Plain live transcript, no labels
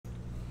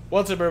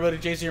What's up, everybody?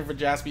 Jason here for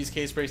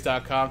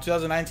JaspysCaseBreaks.com.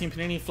 2019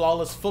 Panini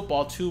Flawless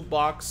Football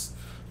 2-box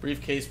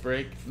briefcase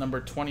break. Number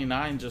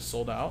 29 just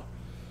sold out.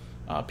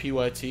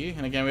 PYT.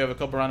 And again, we have a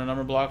couple random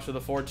number blocks for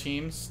the 4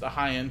 teams, the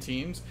high-end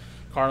teams.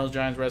 Cardinals,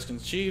 Giants,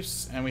 Redskins,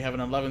 Chiefs. And we have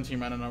an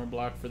 11-team random number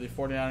block for the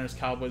 49ers,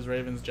 Cowboys,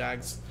 Ravens,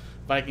 Jags,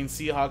 Vikings,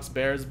 Seahawks,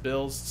 Bears,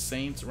 Bills,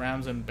 Saints,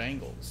 Rams, and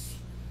Bengals.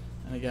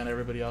 And again,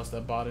 everybody else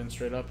that bought in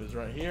straight up is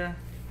right here.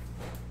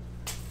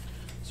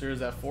 So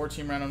here's that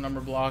 4-team random number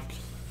block.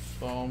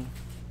 Boom.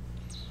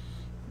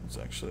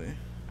 Let's actually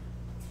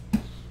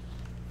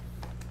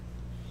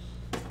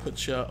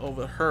put you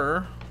over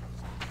her.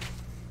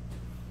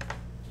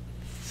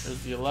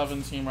 There's the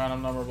 11-team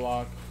random number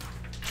block.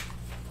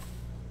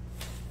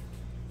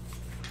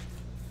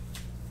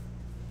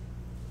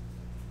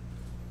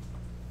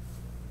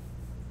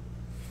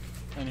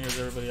 And here's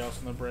everybody else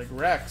in the break.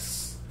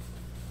 Rex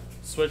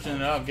switching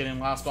it up, getting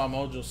last spot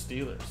mojo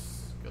Steelers.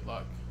 Good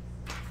luck.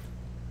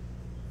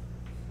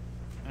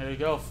 There you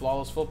go,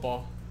 flawless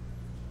football.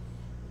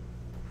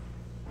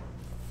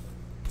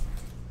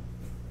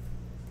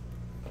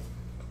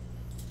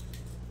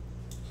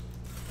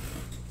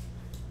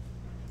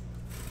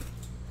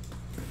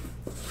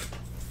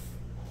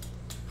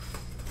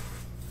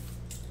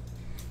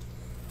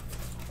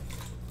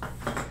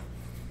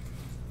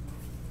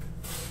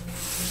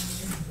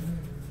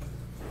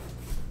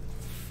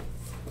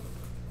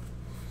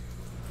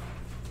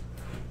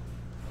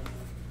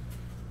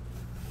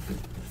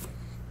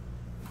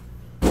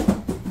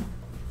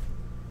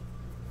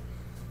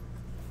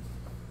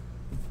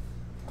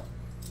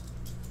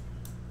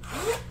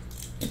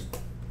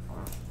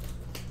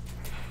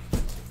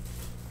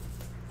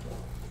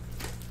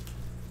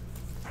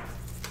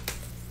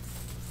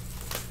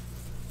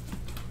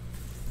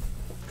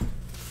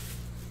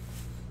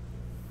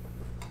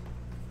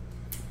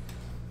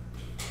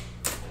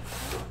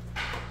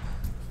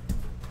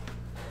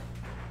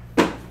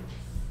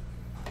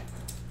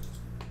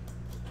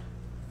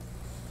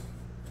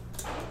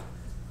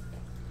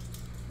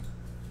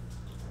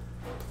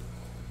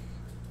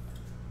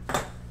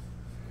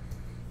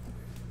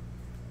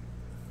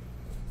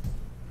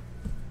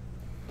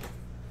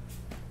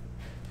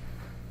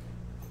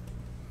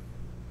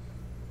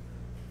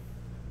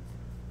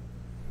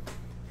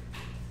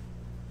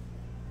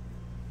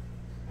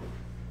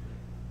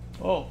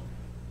 Oh,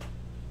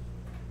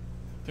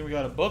 I think we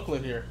got a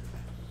booklet here.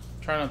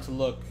 Try not to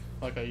look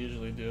like I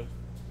usually do.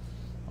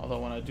 Although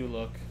when I do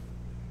look,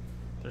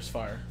 there's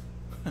fire.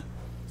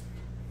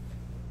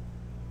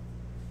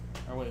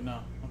 Or wait, no.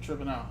 I'm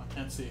tripping out. I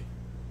can't see.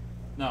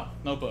 No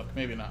book.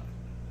 Maybe not.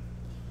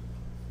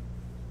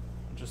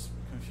 I'm just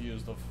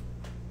confused of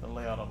the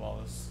layout of all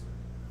this.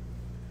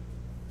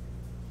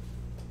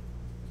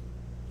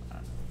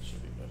 Alright,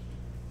 should be good.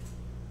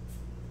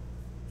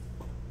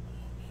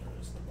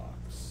 Here's the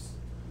box.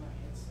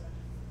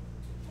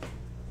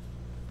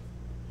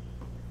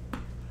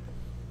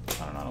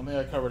 I don't know. I don't think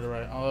I covered it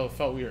right. Although it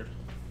felt weird.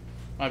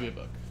 Might be a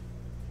book.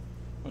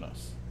 Who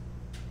knows?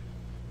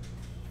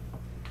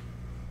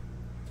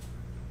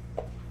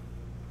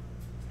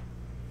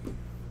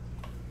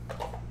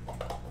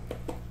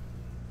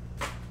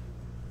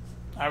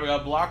 Alright, we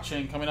got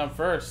blockchain coming up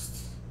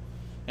first.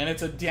 And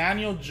it's a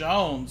Daniel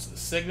Jones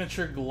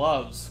signature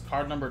gloves,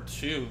 card number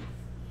 2.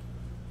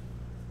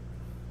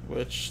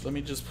 Which, let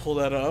me just pull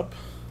that up.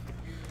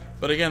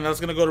 But again, that's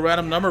going to go to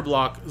random number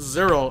block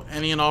 0,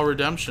 any and all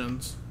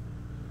redemptions.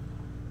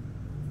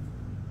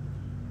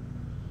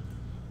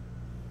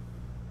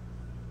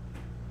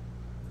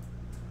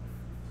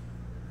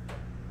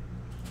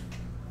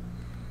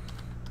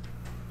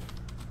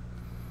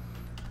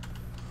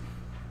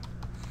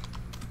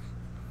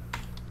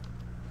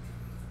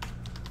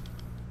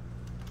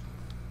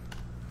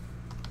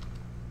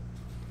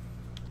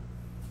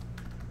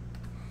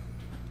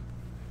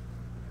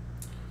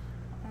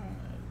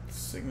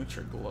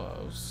 Signature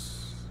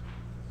gloves.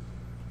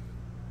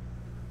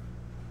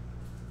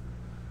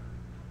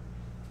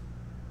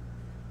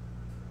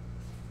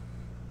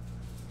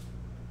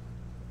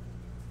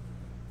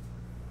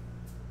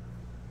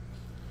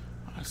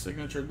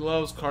 Signature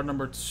gloves, card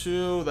number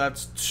 2.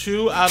 That's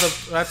 2 out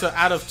of. That's an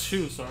out of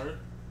 2. Sorry.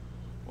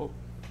 Oh.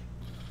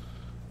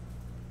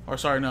 Or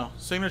sorry, no.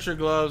 Signature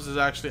gloves is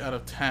actually out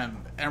of 10.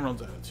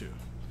 Emerald's out of 2.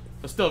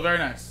 But still, very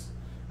nice.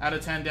 Out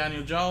of 10,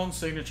 Daniel Jones,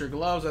 signature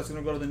gloves. That's going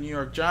to go to the New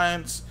York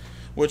Giants,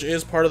 which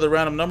is part of the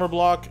random number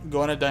block.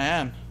 Going to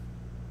Diane.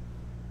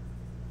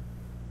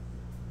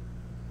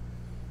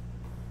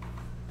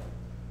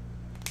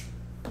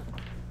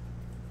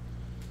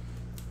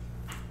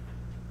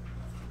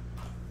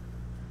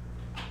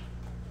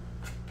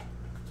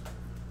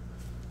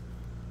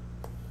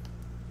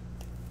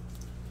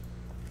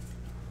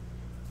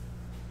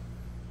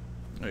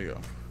 There you go.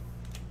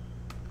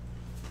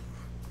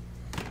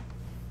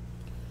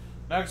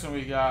 Next one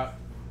we got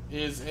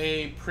is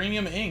a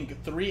premium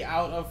ink, 3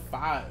 out of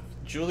 5.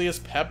 Julius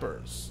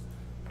Peppers.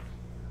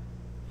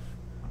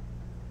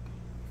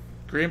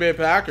 Green Bay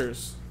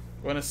Packers.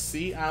 Going to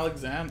C.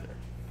 Alexander.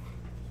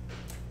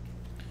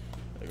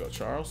 There you go,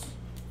 Charles.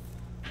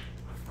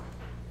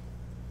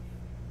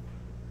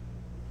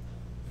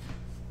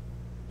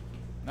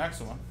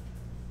 Next one.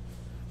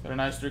 Got a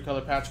nice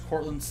 3-color patch,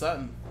 Cortland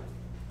Sutton.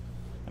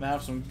 Gonna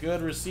have some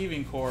good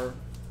receiving core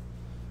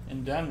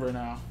in Denver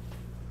now.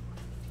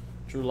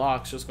 Drew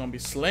Lock's just gonna be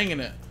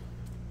slinging it.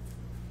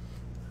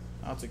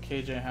 Out to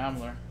KJ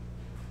Hamler.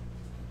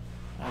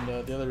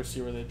 And the other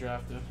receiver they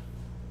drafted.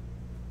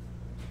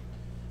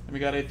 And we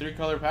got a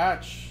 3-color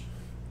patch,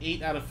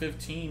 8 out of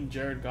 15,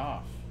 Jared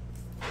Goff.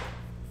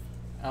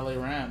 LA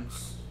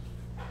Rams.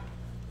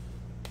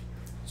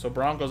 So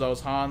Broncos, that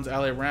was Hans.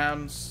 LA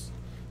Rams,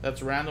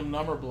 that's random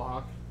number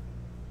block,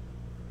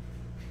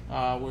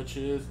 which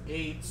is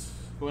 8,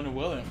 going to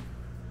William.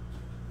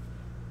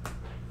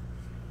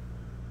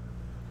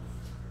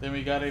 Then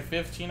we got a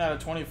 15 out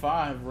of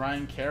 25,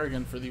 Ryan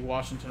Kerrigan for the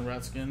Washington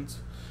Redskins.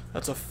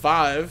 That's a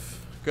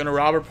 5, going to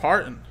Robert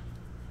Parton.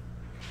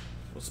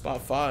 Well,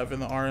 spot 5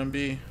 in the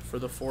R&B for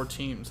the 4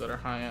 teams that are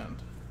high end.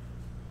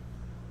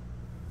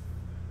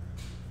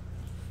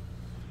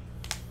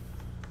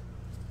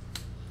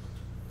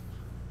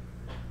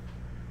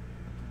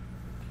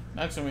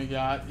 Next one we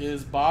got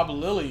is Bob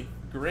Lilly,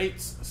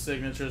 Greats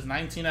signatures,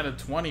 19 out of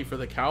 20 for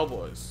the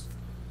Cowboys.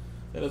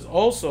 It is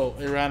also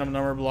a random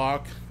number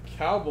block.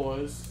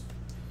 Cowboys,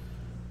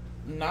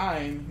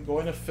 9,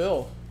 going to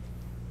Phil.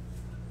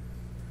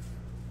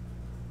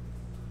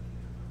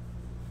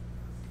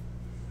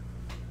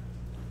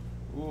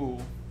 Ooh.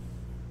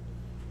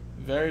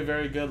 Very,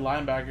 very good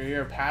linebacker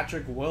here.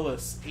 Patrick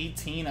Willis,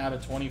 18 out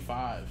of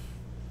 25.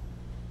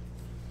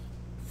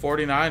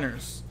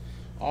 49ers.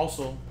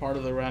 Also part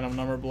of the random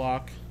number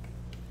block.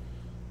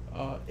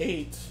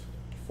 8,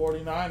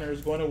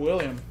 49ers, going to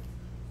William.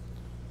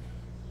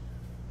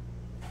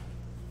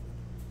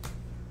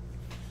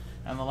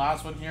 And the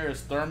last one here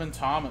is Thurman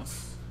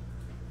Thomas.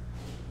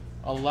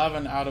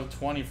 11 out of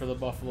 20 for the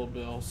Buffalo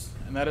Bills.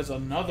 And that is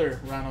another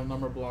random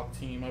number block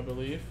team, I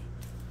believe.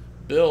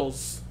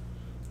 Bills,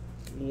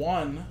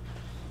 1,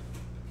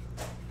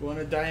 going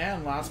to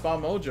Diane, last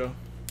spot mojo.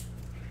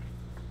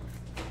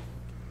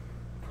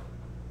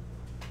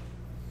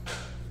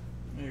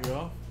 There you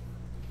go.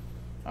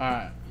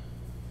 Alright.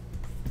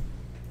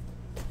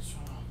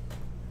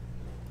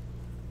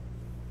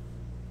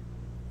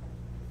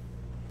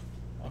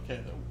 Okay,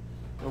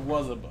 there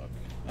was a book,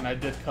 and I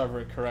did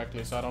cover it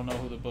correctly, so I don't know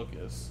who the book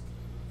is.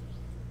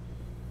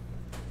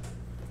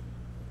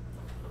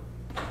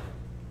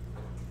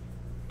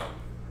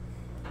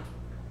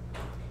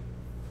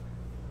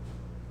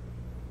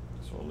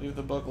 So we'll leave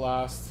the book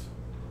last.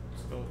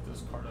 Let's go with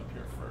this card up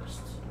here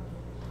first.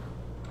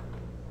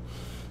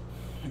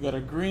 We got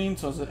a green,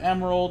 so it's an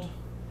emerald.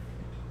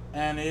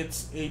 And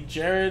it's a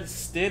Jared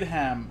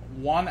Stidham,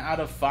 1 out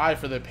of 5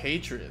 for the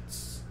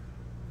Patriots.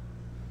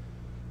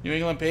 New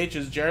England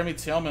Patriots, Jeremy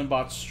Tillman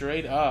bought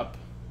straight up.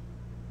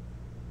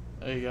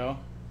 There you go.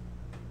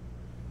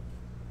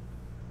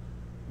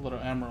 A little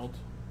emerald.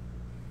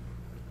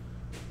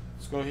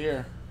 Let's go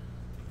here.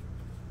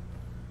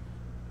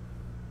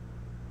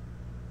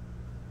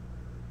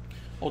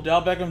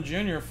 Odell Beckham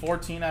Jr.,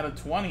 14 out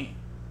of 20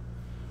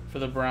 for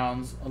the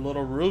Browns. A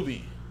little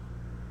ruby.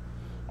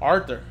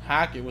 Arthur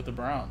Hackett with the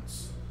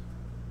Browns.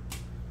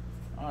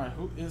 Alright,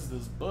 who is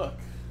this book?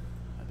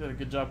 I did a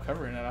good job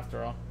covering it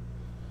after all.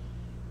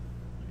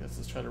 I guess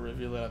let's try to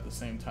reveal it at the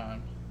same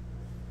time.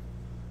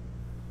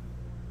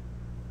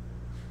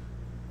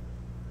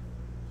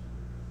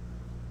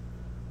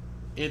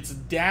 It's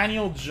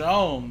Daniel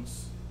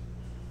Jones.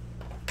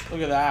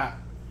 Look at that.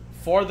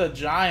 For the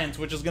Giants,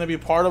 which is going to be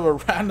part of a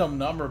random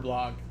number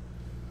block.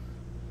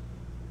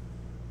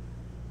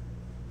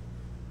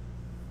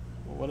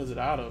 Well, what is it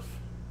out of?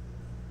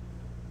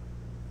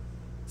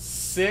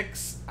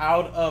 6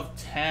 out of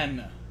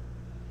 10.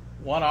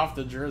 1 off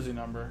the jersey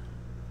number.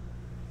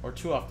 Or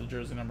 2 off the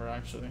jersey number,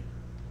 actually.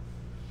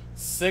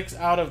 6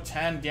 out of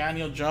 10.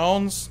 Daniel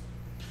Jones.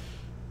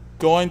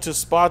 Going to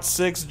spot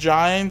 6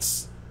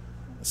 Giants.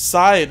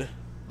 Side.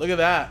 Look at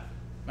that.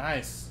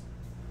 Nice.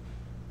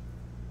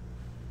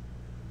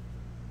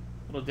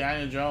 Little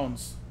Daniel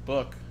Jones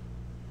book.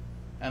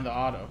 And the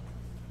auto.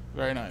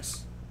 Very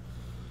nice.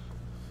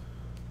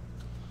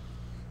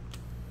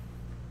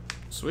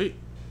 Sweet.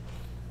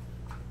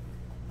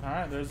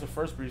 Alright, there's the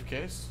first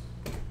briefcase.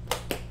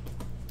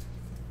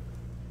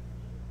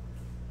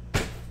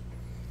 Let's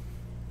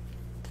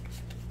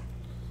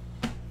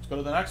go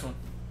to the next one.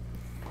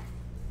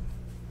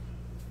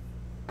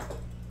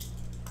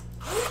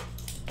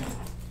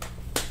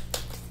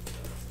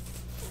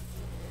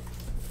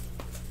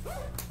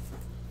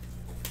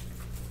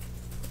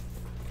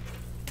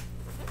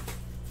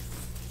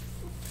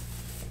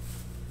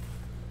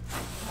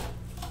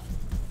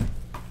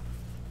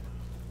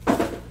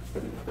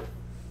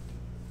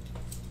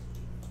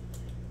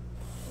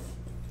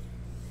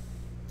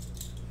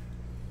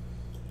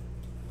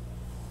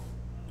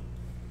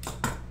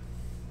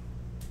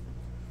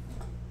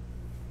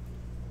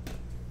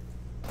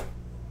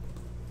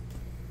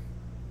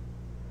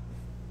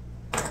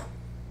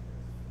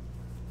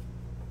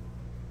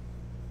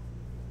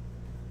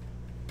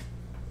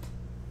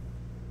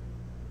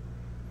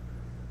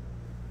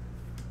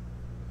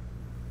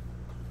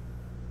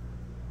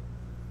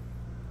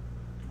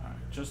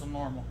 Just a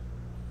normal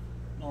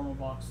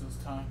box this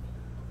time.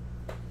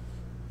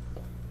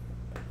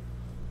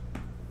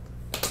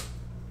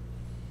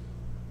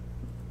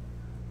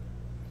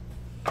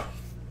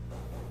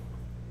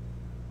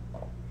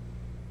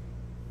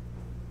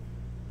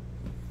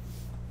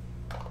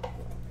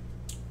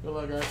 Good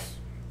luck, guys.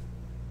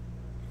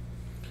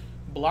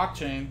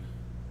 Blockchain.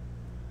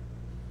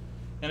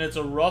 And it's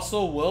a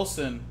Russell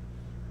Wilson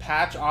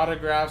patch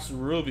autographs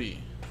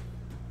Ruby.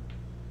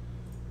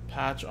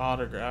 Patch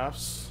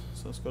autographs.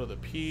 So let's go to the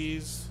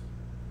P's.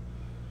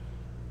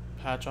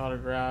 Patch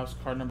autographs,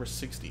 card number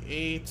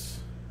 68.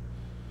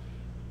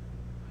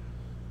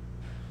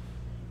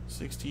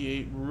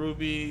 68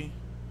 Ruby.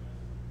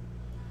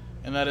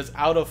 And that is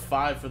out of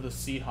 5 for the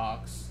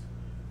Seahawks.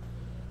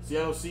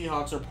 Seattle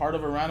Seahawks are part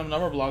of a random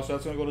number block, so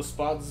that's going to go to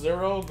spot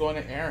 0, going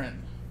to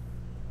Aaron.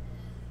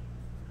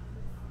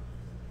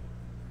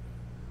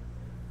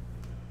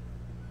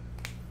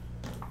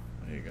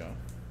 There you go.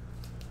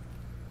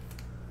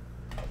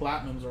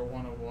 Platinums are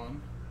 1 of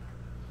 1.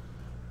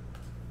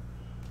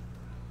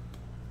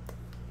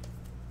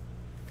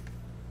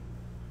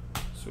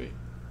 Sweet.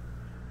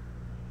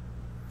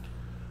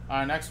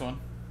 Alright, next one.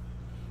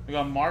 We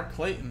got Mark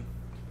Clayton,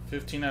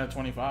 15 out of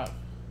 25.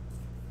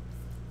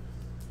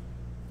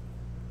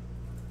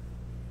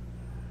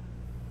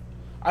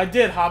 I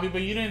did, Hobby,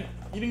 but you didn't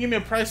give me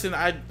a price, and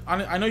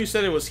I know you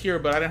said it was here,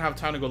 but I didn't have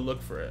time to go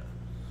look for it.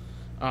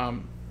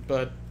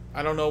 But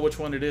I don't know which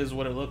one it is,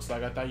 what it looks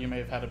like. I thought you may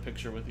have had a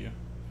picture with you.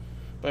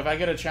 But if I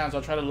get a chance,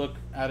 I'll try to look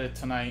at it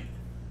tonight,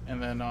 and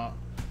then I'll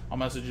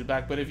message you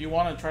back. But if you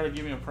want to try to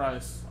give me a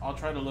price, I'll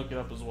try to look it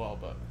up as well.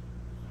 But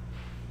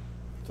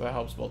so that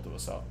helps both of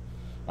us out.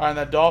 All right, and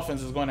that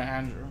Dolphins is going to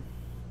Andrew.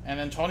 And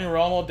then Tony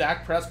Romo,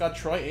 Dak Prescott,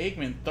 Troy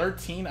Aikman,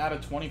 13 out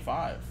of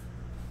 25.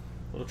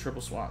 Little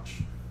triple swatch.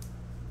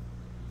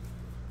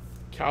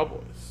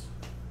 Cowboys.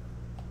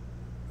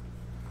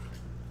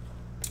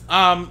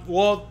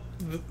 Well,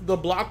 the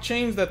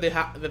blockchains that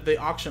they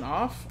auction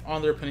off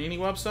on their Panini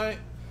website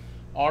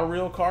are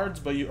real cards,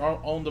 but you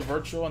own the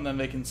virtual, and then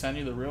they can send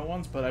you the real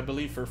ones. But I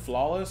believe for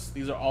Flawless,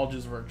 these are all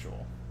just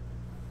virtual.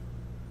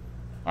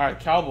 All right,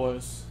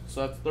 Cowboys.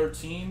 So that's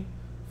 13.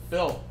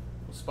 Phil,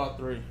 spot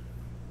 3.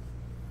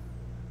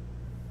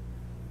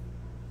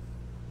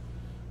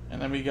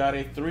 And then we got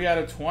a 3 out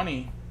of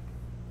 20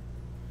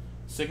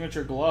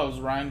 signature gloves,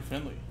 Ryan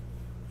Finley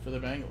for the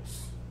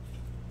Bengals.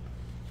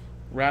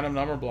 Random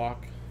number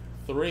block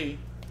 3.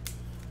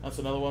 That's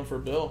another one for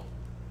Bill.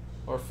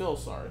 Or Phil,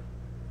 sorry.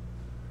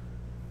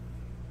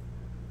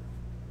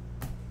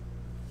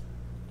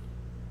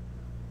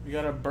 We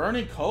got a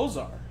Bernie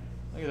Kosar.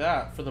 Look at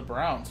that for the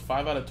Browns,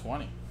 5 out of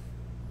 20.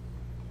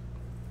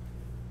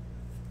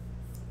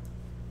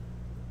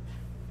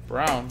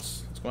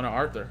 Browns, it's going to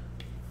Arthur.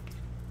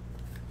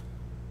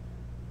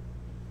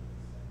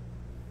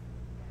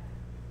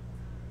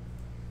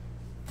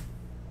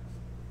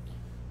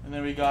 And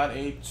then we got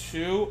a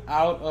 2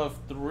 out of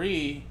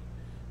 3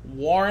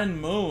 Warren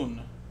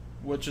Moon,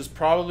 which is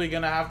probably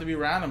going to have to be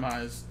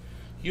randomized.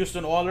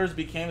 Houston Oilers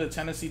became the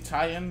Tennessee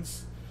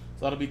Titans.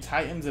 So that'll be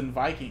Titans and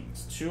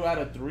Vikings. 2 out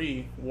of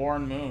 3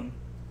 Warren Moon.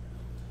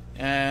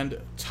 And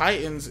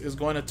Titans is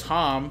going to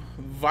Tom.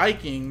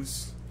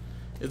 Vikings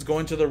is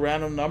going to the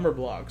random number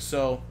block.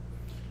 So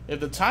if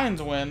the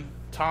Titans win,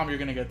 Tom, you're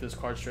going to get this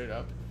card straight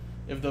up.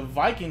 If the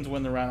Vikings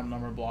win the random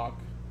number block,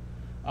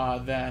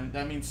 then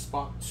that means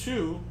spot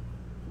 2,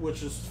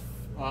 which is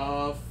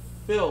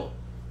Phil,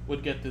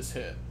 would get this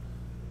hit.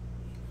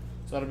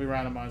 So that'll be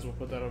randomized. We'll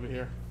put that over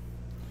here.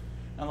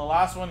 And the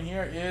last one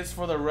here is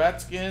for the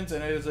Redskins,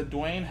 and it is a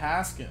Dwayne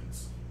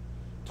Haskins.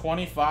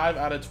 25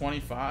 out of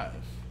 25.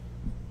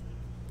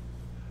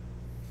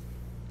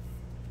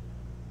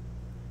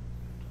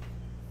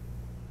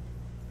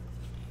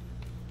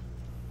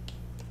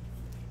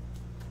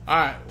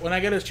 Alright, when I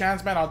get his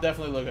chance, man, I'll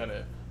definitely look at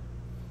it.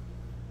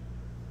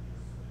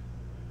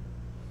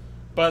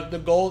 But the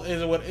gold,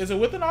 is it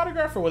with an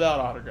autograph or without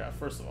autograph,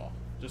 first of all?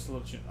 Just to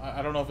let you know.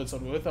 I don't know if it's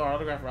with an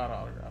autograph or without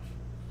autograph.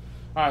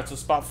 Alright, so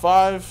spot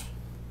 5.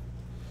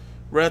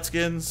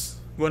 Redskins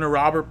going to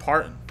Robert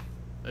Parton.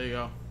 There you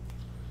go.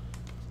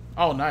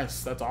 Oh,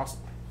 nice. That's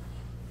awesome.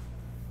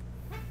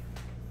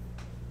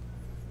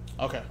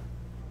 Okay.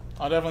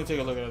 I'll definitely take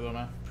a look at it, though,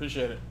 man.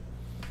 Appreciate it.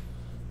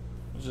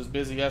 I was just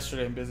busy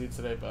yesterday and busy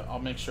today, but I'll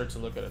make sure to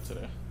look at it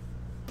today.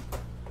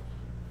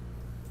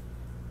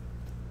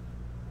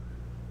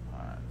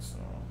 Alright, so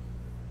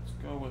let's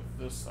go with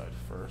this side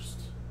first.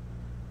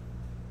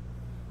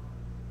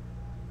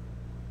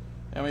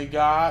 And we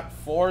got,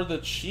 for the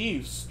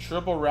Chiefs,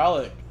 triple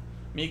relic,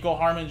 Mecole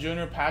Hardman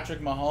Jr., Patrick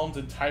Mahomes,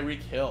 and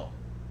Tyreek Hill.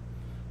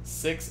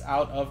 6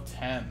 out of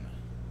 10.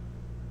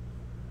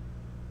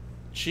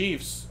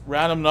 Chiefs,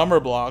 random number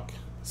block,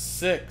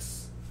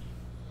 6.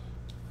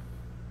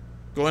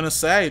 Going to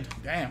Said.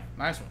 Damn,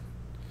 nice one.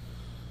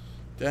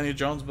 Daniel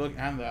Jones book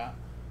and that.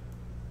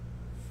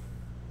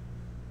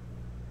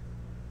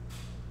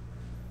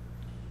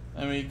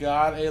 And we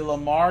got a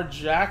Lamar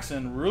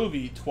Jackson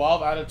Ruby,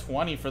 12 out of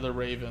 20 for the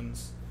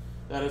Ravens.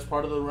 That is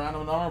part of the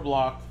random number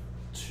block.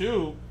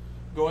 2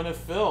 going to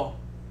Phil.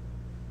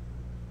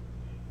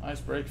 Nice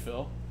break,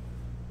 Phil.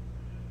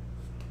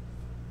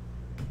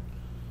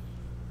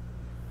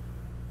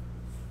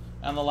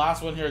 And the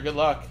last one here, good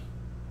luck.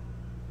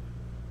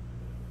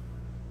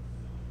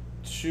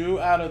 2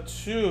 out of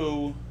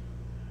 2.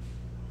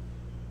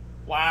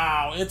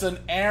 Wow, it's an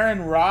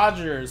Aaron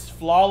Rodgers.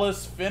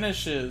 Flawless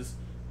finishes.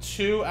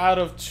 2 out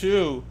of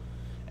 2.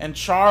 And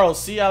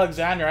Charles C.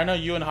 Alexander, I know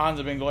you and Hans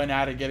have been going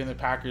at it getting the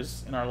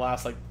Packers in our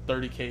last like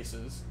 30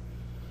 cases.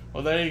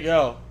 Well, there you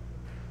go.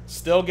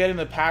 Still getting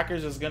the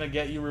Packers is going to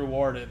get you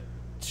rewarded.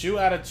 2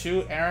 out of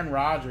 2 Aaron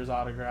Rodgers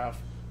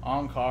autograph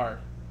on card.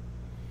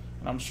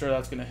 And I'm sure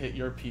that's going to hit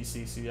your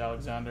PC, C.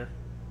 Alexander.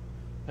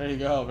 There you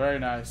go. Very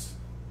nice.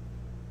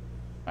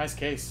 Nice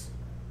case.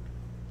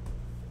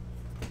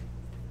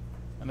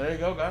 And there you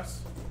go,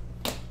 guys.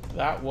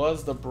 That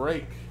was the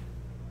break.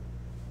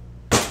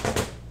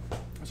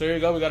 So here you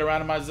go. We got to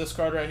randomize this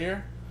card right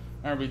here.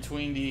 Remember,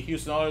 between the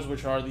Houston Oilers,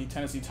 which are the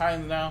Tennessee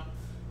Titans now,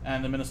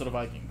 and the Minnesota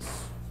Vikings.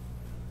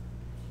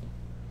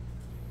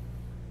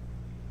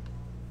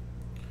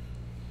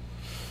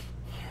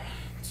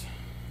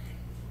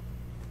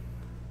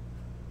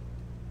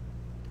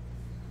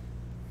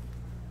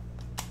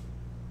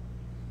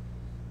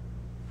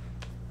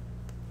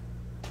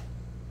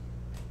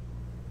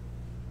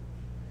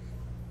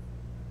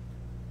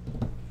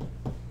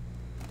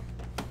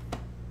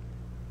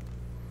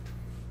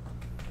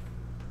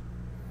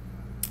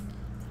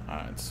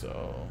 Alright,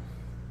 so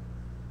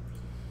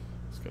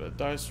let's get a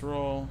dice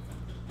roll,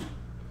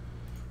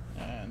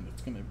 and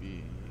it's going to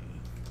be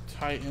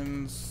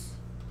Titans,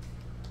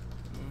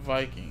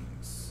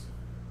 Vikings.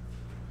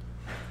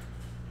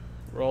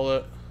 Roll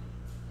it.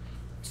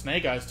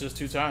 Snake Eyes just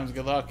 2 times.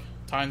 Good luck.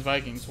 Titans,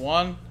 Vikings.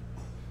 1,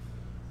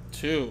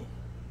 2.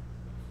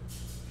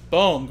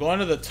 Boom. Going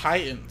to the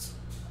Titans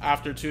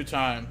after 2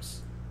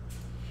 times,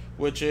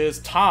 which is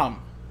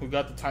Tom, who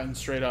got the Titans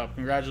straight up.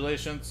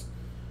 Congratulations.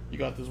 You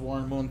got this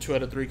Warren Moon 2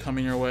 out of 3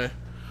 coming your way.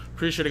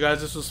 Appreciate it,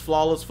 guys. This was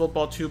Flawless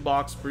Football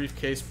 2-box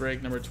briefcase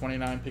break number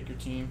 29. Pick your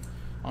team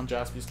on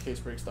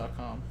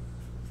jaspyscasebreaks.com.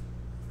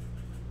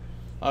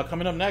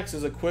 Coming up next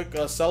is a quick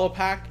cello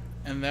pack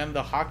and then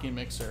the hockey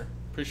mixer.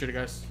 Appreciate it,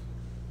 guys.